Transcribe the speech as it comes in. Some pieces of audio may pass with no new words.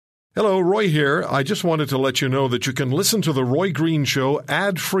Hello, Roy here. I just wanted to let you know that you can listen to The Roy Green Show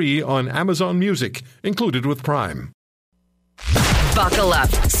ad-free on Amazon Music, included with Prime. Buckle up,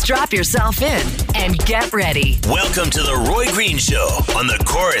 strap yourself in, and get ready. Welcome to The Roy Green Show on the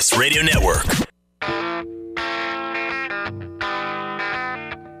Chorus Radio Network.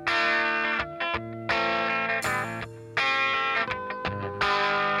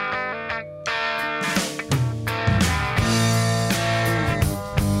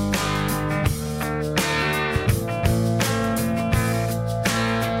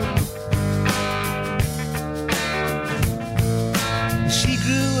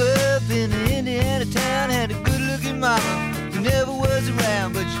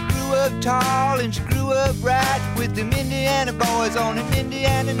 Tall and she grew up right with them Indiana boys on an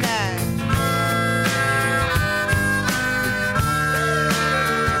Indiana night.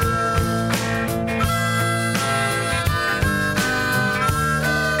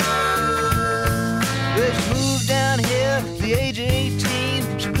 But she moved down here at the age of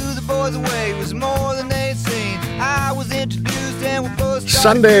 18. She blew the boys away, it was more than they'd seen. I was introduced and we both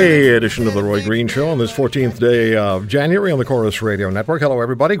Sunday edition of The Roy Green Show on this 14th day of January on the Chorus Radio Network. Hello,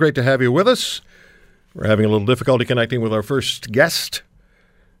 everybody. Great to have you with us. We're having a little difficulty connecting with our first guest.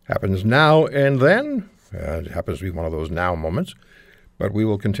 Happens now and then. It happens to be one of those now moments. But we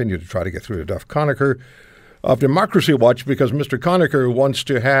will continue to try to get through to Duff Conacher of Democracy Watch because Mr. Conacher wants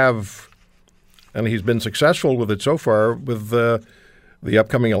to have, and he's been successful with it so far, with the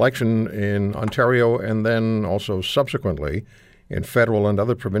upcoming election in Ontario and then also subsequently in federal and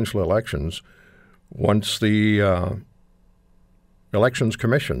other provincial elections, once the elections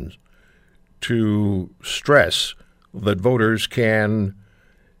commissions to stress that voters can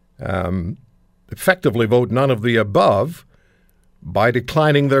effectively vote none of the above by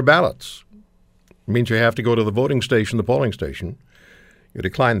declining their ballots. It means you have to go to the voting station, the polling station. You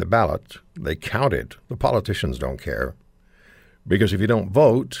decline the ballot. They count it. The politicians don't care. Because if you don't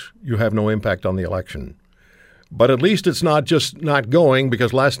vote, you have no impact on the election. But at least it's not just not going,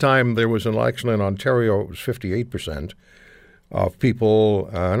 because last time there was an election in Ontario, it was 58% of people,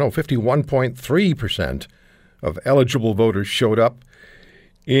 51.3% of eligible voters showed up.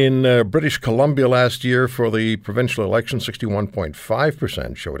 In British Columbia last year for the provincial election,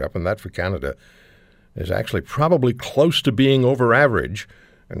 61.5% showed up, and that for Canada is actually probably close to being over average.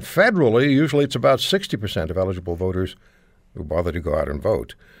 And federally, usually it's about 60% of eligible voters who bother to go out and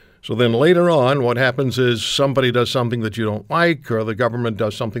vote. So then later on, what happens is somebody does something that you don't like, or the government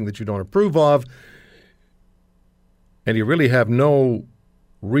does something that you don't approve of, and you really have no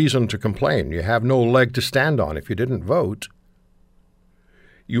reason to complain. You have no leg to stand on. If you didn't vote,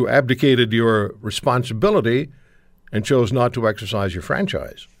 you abdicated your responsibility and chose not to exercise your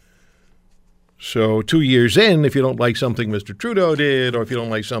franchise. So 2 years in, if you don't like something Mr. Trudeau did, or if you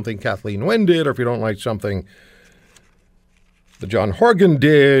don't like something Kathleen Wynne did, or if you don't like something that John Horgan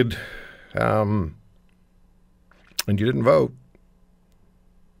did, and you didn't vote,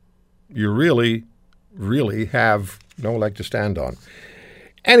 you really, really have no leg to stand on.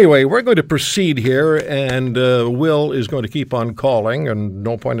 Anyway, we're going to proceed here, and Will is going to keep on calling, and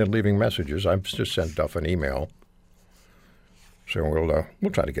no point in leaving messages. I've just sent Duff an email, so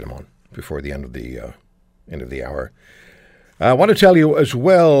we'll try to get him on before the end of the hour. I want to tell you as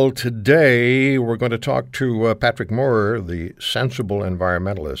well, today we're going to talk to Patrick Moore, the sensible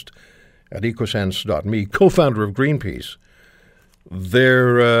environmentalist at ecosense.me, co-founder of Greenpeace.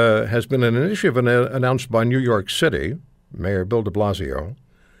 There has been an initiative announced by New York City, Mayor Bill de Blasio,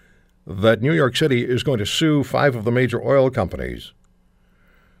 that New York City is going to sue 5 of the major oil companies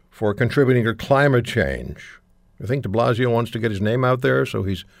for contributing to climate change. I think de Blasio wants to get his name out there, so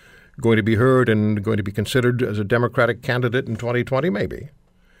he's going to be heard and going to be considered as a Democratic candidate in 2020, maybe.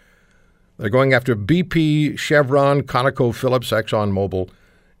 They're going after BP, Chevron, ConocoPhillips, ExxonMobil,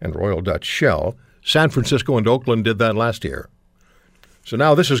 and Royal Dutch Shell. San Francisco and Oakland did that last year. So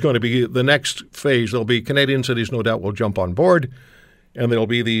now this is going to be the next phase. There'll be Canadian cities, no doubt, will jump on board, and there'll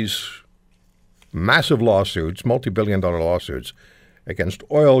be these massive lawsuits, multi-billion-dollar lawsuits, against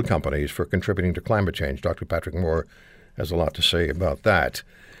oil companies for contributing to climate change. Dr. Patrick Moore has a lot to say about that.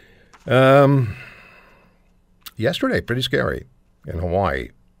 Yesterday, pretty scary in Hawaii.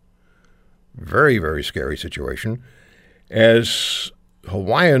 Very, very scary situation. As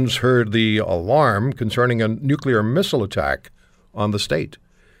Hawaiians heard the alarm concerning a nuclear missile attack on the state.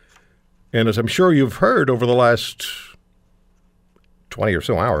 And as I'm sure you've heard over the last 20 or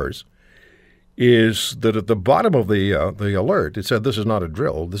so hours, is that at the bottom of the alert, it said this is not a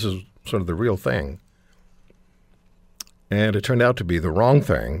drill. This is sort of the real thing. And it turned out to be the wrong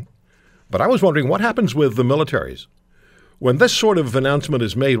thing. But I was wondering, what happens with the militaries When this sort of announcement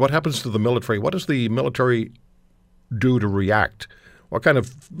is made, what happens to the military? What does the military do to react? What kind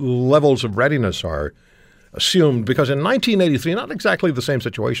of levels of readiness are assumed? Because in 1983, not exactly the same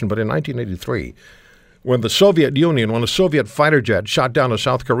situation, but in 1983, when the Soviet Union, when a Soviet fighter jet shot down a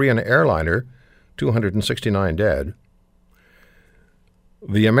South Korean airliner, 269 dead,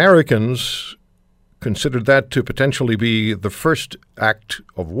 the Americans considered that to potentially be the first act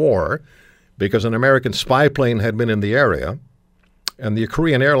of war because an American spy plane had been in the area and the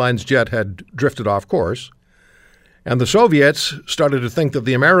Korean Airlines jet had drifted off course. And the Soviets started to think that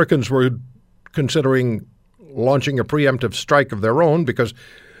the Americans were considering launching a preemptive strike of their own because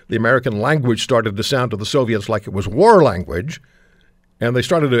the American language started to sound to the Soviets like it was war language, and they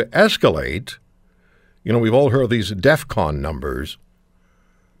started to escalate. You know, we've all heard these DEFCON numbers.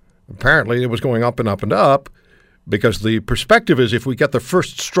 Apparently, it was going up and up and up because the perspective is if we get the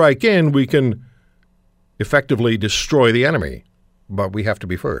first strike in, we can effectively destroy the enemy. But we have to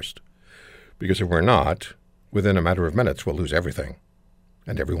be first, because if we're not, within a matter of minutes, we'll lose everything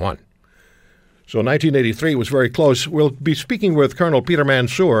and everyone. So 1983 was very close. We'll be speaking with Colonel Peter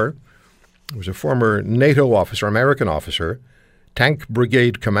Mansour, who was a former NATO officer, American officer, tank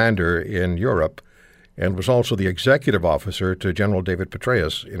brigade commander in Europe, and was also the executive officer to General David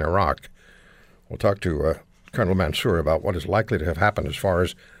Petraeus in Iraq. We'll talk to Colonel Mansour about what is likely to have happened as far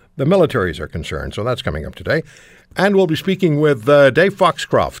as the militaries are concerned. So that's coming up today. And we'll be speaking with Dave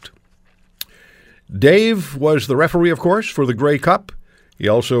Foxcroft. Dave was the referee, of course, for the Grey Cup. He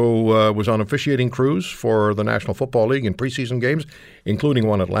also was on officiating crews for the National Football League in preseason games, including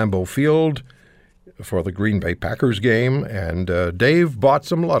one at Lambeau Field for the Green Bay Packers game. And Dave bought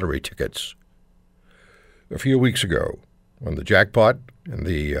some lottery tickets a few weeks ago when the jackpot and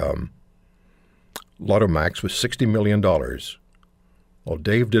the Lotto Max was $60 million. Well,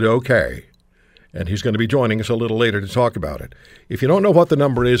 Dave did okay, and he's going to be joining us a little later to talk about it. If you don't know what the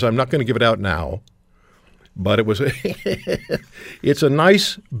number is, I'm not going to give it out now, but it was it's a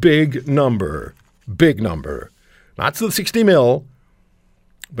nice big number. Not to the 60 mil,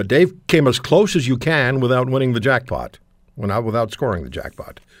 but Dave came as close as you can without winning the jackpot, without scoring the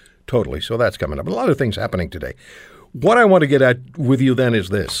jackpot. Totally. So that's coming up. A lot of things happening today. What I want to get at with you then is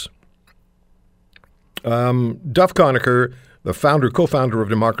this. Duff Conacher, the co-founder of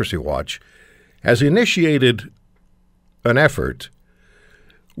Democracy Watch, has initiated an effort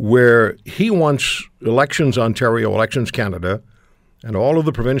where he wants Elections Ontario, Elections Canada, and all of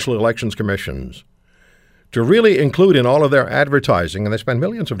the provincial elections commissions to really include in all of their advertising, and they spend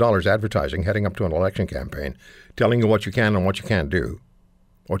millions of dollars advertising heading up to an election campaign, telling you what you can and what you can't do,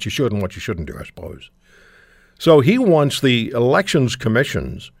 what you should and what you shouldn't do, I suppose. So he wants the elections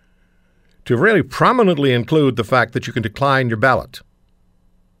commissions to really prominently include the fact that you can decline your ballot.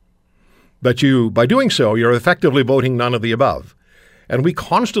 But by doing so, you're effectively voting none of the above. And we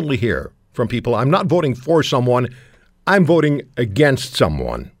constantly hear from people, I'm not voting for someone, I'm voting against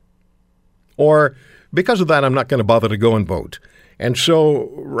someone. Or, because of that, I'm not going to bother to go and vote. And so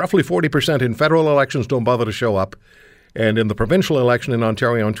roughly 40% in federal elections don't bother to show up. And in the provincial election in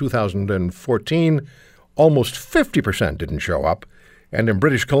Ontario in 2014, almost 50% didn't show up. And in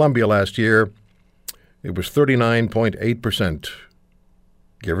British Columbia last year, it was 39.8%,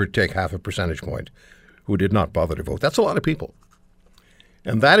 give or take half a percentage point, who did not bother to vote. That's a lot of people.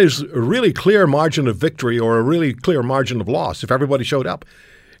 And that is a really clear margin of victory or a really clear margin of loss. If everybody showed up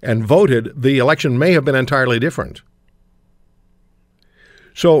and voted, the election may have been entirely different.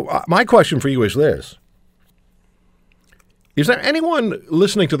 So my question for you is this. Is there anyone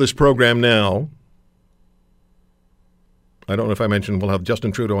listening to this program now? I don't know if I mentioned we'll have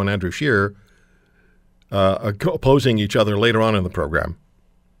Justin Trudeau and Andrew Scheer opposing each other later on in the program.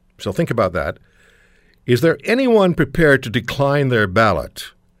 So think about that. Is there anyone prepared to decline their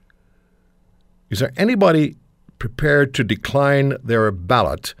ballot? Is there anybody prepared to decline their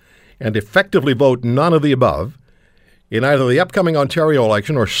ballot and effectively vote none of the above in either the upcoming Ontario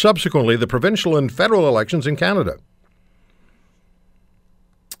election or subsequently the provincial and federal elections in Canada?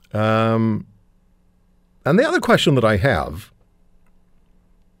 And the other question that I have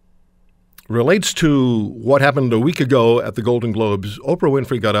relates to what happened a week ago at the Golden Globes. Oprah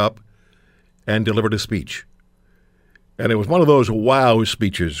Winfrey got up and delivered a speech. And it was one of those wow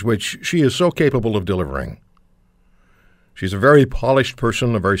speeches, which she is so capable of delivering. She's a very polished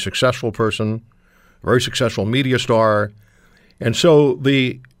person, a very successful person, a very successful media star. And so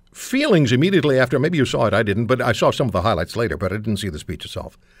the feelings immediately after, maybe you saw it, I didn't, but I saw some of the highlights later, but I didn't see the speech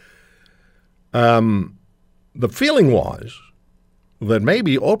itself. The feeling was that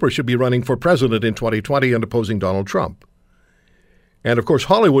maybe Oprah should be running for president in 2020 and opposing Donald Trump. And, of course,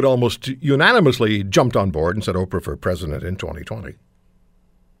 Hollywood almost unanimously jumped on board and said Oprah for president in 2020.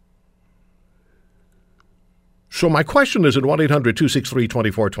 So my question is at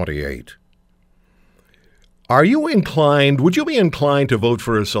 1-800-263-2428, would you be inclined to vote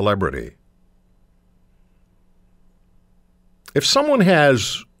for a celebrity? If someone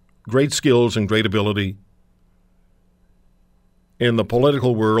has great skills and great ability in the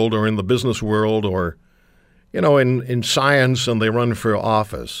political world or in the business world or, in science and they run for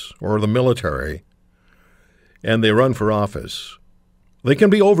office, or the military and they run for office, they can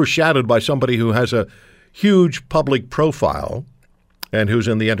be overshadowed by somebody who has a huge public profile and who's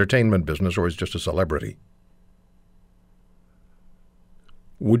in the entertainment business or is just a celebrity.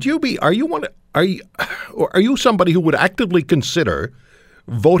 Are you somebody who would actively consider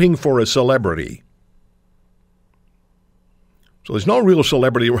voting for a celebrity? So there's no real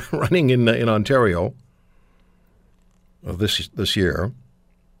celebrity running in Ontario this year.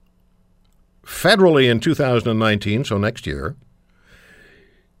 Federally in 2019, so next year,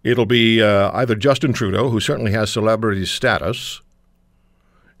 it'll be either Justin Trudeau, who certainly has celebrity status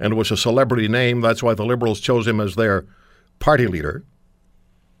and was a celebrity name. That's why the Liberals chose him as their party leader.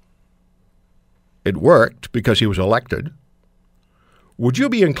 It worked because he was elected. Would you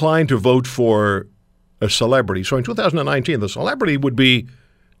be inclined to vote for a celebrity? So in 2019, the celebrity would be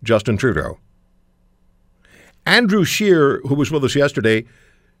Justin Trudeau. Andrew Scheer, who was with us yesterday,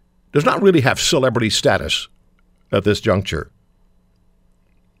 does not really have celebrity status at this juncture.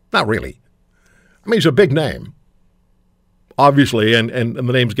 Not really. I mean, he's a big name, obviously, and the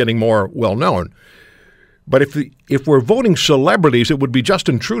name's getting more well-known. But if we're voting celebrities, it would be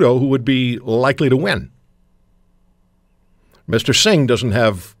Justin Trudeau who would be likely to win. Mr. Singh doesn't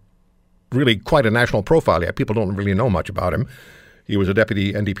have really quite a national profile yet. People don't really know much about him. He was a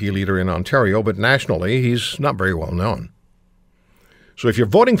deputy NDP leader in Ontario, but nationally, he's not very well known. So if you're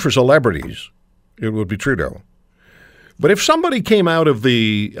voting for celebrities, it would be Trudeau. But if somebody came out of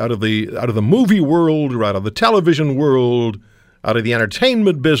the movie world or out of the television world, out of the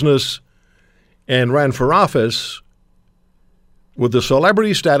entertainment business, and ran for office, would the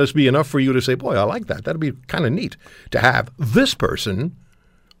celebrity status be enough for you to say, boy, I like that. That'd be kind of neat to have this person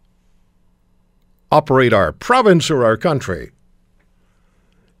operate our province or our country?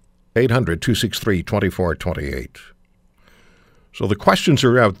 800-263-2428. So the questions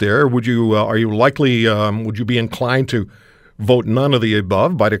are out there. Would you be inclined to vote none of the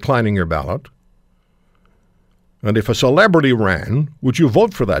above by declining your ballot? And if a celebrity ran, would you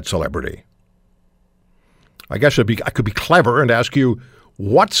vote for that celebrity? I guess I could be clever and ask you,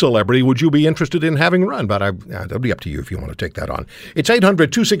 what celebrity would you be interested in having run? But that'll be up to you if you want to take that on. It's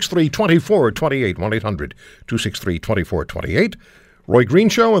 800-263-2428, 1-800-263-2428. Roy Green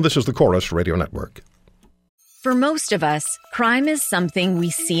Show, and this is the Chorus Radio Network. For most of us, crime is something we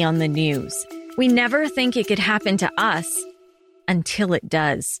see on the news. We never think it could happen to us until it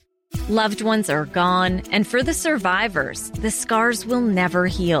does. Loved ones are gone, and for the survivors, the scars will never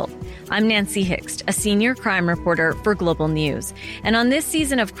heal. I'm Nancy Hixt, a senior crime reporter for Global News. And on this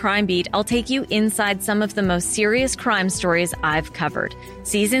season of Crime Beat, I'll take you inside some of the most serious crime stories I've covered.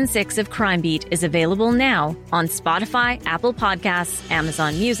 Season 6 of Crime Beat is available now on Spotify, Apple Podcasts,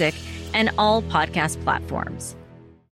 Amazon Music, and all podcast platforms.